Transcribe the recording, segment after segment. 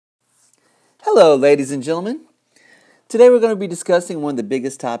Hello, ladies and gentlemen. Today we're going to be discussing one of the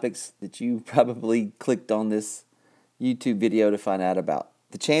biggest topics that you probably clicked on this YouTube video to find out about.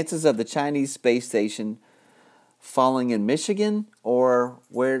 The chances of the Chinese space station falling in Michigan or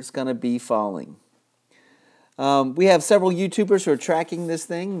where it's going to be falling. We have several YouTubers who are tracking this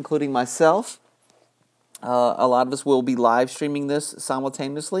thing, including myself. A lot of us will be live streaming this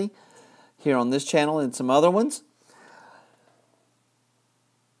simultaneously here on this channel and some other ones.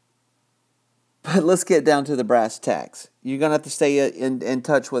 But let's get down to the brass tacks. You're going to have to stay in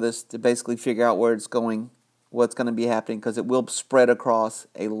touch with us to basically figure out where it's going, what's going to be happening, because it will spread across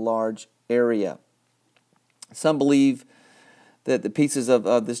a large area. Some believe that the pieces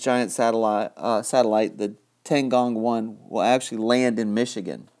of this giant satellite, the Tiangong-1, will actually land in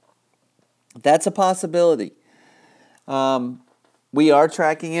Michigan. That's a possibility. We are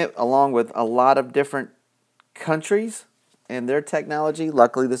tracking it along with a lot of different countries and their technology.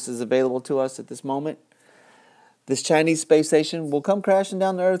 Luckily, this is available to us at this moment. This Chinese space station will come crashing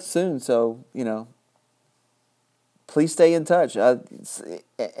down to Earth soon, so, please stay in touch. And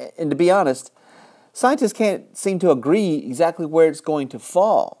to be honest, scientists can't seem to agree exactly where it's going to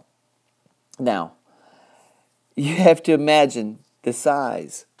fall. Now, you have to imagine the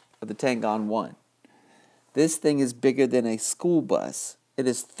size of the Tiangong-1. This thing is bigger than a school bus. It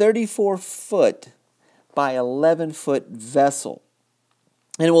is 34 foot by 11-foot vessel.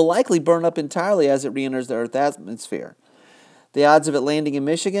 And it will likely burn up entirely as it re-enters the Earth's atmosphere. The odds of it landing in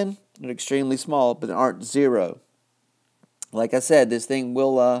Michigan are extremely small, but aren't zero. Like I said, this thing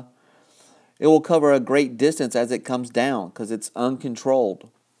will it will cover a great distance as it comes down because it's uncontrolled.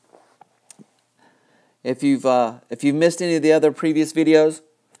 If you've missed any of the other previous videos,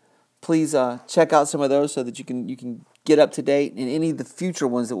 please check out some of those so that you can get up to date in any of the future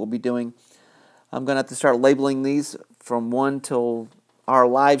ones that we'll be doing. I'm going to have to start labeling these from one till our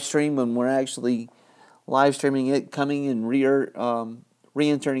live stream when we're actually live streaming it coming and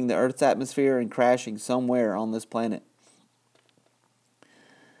re-entering the Earth's atmosphere and crashing somewhere on this planet.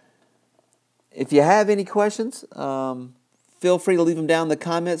 If you have any questions, feel free to leave them down in the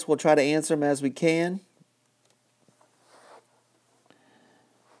comments. We'll try to answer them as we can.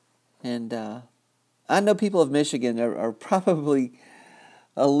 And I know people of Michigan are probably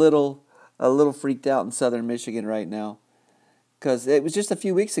a little freaked out in southern Michigan right now, because it was just a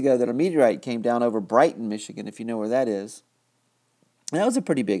few weeks ago that a meteorite came down over Brighton, Michigan, if you know where that is. And that was a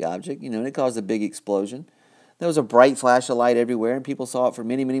pretty big object, and it caused a big explosion. There was a bright flash of light everywhere, and people saw it from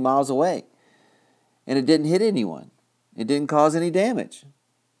many, many miles away. And it didn't hit anyone. It didn't cause any damage.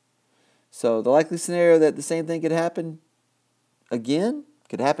 So the likely scenario that the same thing could happen again,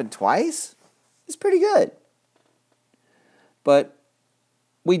 could happen twice, is pretty good. But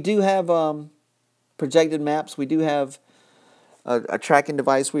we do have projected maps. We do have a tracking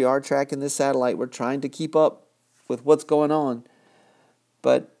device. We are tracking this satellite. We're trying to keep up with what's going on.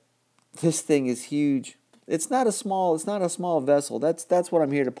 But this thing is huge. It's not a small vessel. That's what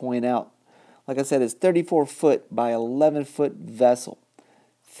I'm here to point out. Like I said, it's 34 foot by 11-foot vessel.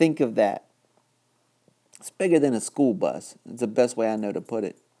 Think of that. It's bigger than a school bus. It's the best way I know to put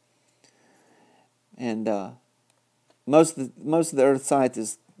it. And most of the Earth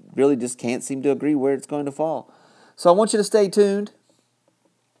scientists really just can't seem to agree where it's going to fall. So I want you to stay tuned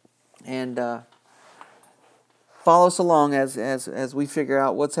and follow us along as we figure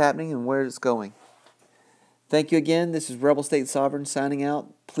out what's happening and where it's going. Thank you again. This is Rebel State Sovereign signing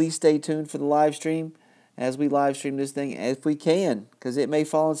out. Please stay tuned for the live stream as we live stream this thing if we can, because it may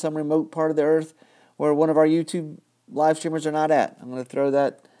fall in some remote part of the Earth where one of our YouTube live streamers are not at. I'm going to throw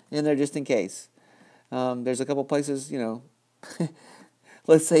that in there just in case. There's a couple places,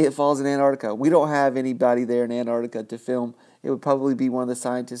 let's say it falls in Antarctica. We don't have anybody there in Antarctica to film. It would probably be one of the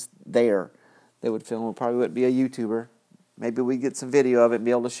scientists there that would film. It probably wouldn't be a YouTuber. Maybe we get some video of it and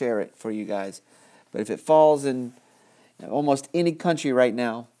be able to share it for you guys. But if it falls in almost any country right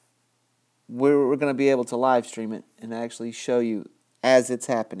now, we're going to be able to live stream it and actually show you as it's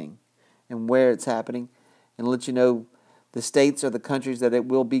happening and where it's happening and let you know the states or the countries that it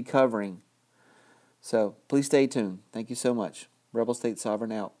will be covering. So please stay tuned. Thank you so much. Rebel State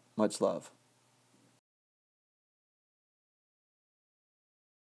Sovereign out. Much love.